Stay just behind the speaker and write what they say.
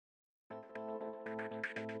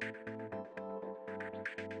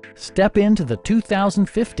Step into the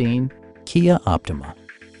 2015 Kia Optima.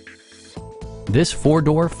 This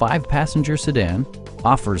four-door, five-passenger sedan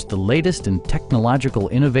offers the latest in technological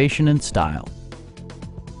innovation and style.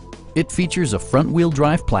 It features a front-wheel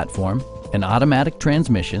drive platform, an automatic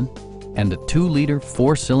transmission, and a 2-liter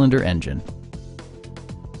four-cylinder engine.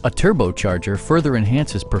 A turbocharger further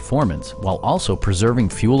enhances performance while also preserving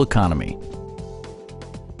fuel economy.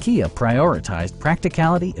 Kia prioritized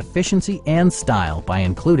practicality, efficiency, and style by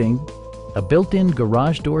including a built-in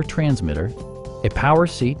garage door transmitter, a power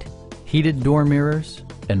seat, heated door mirrors,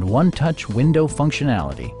 and one-touch window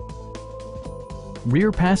functionality.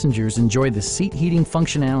 Rear passengers enjoy the seat heating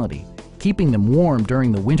functionality, keeping them warm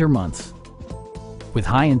during the winter months. With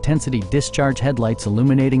high-intensity discharge headlights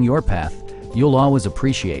illuminating your path, you'll always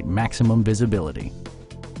appreciate maximum visibility.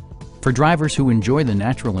 For drivers who enjoy the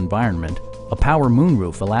natural environment, a power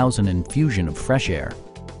moonroof allows an infusion of fresh air.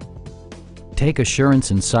 Take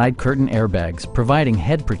assurance in side curtain airbags, providing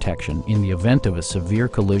head protection in the event of a severe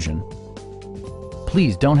collision.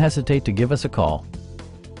 Please don't hesitate to give us a call.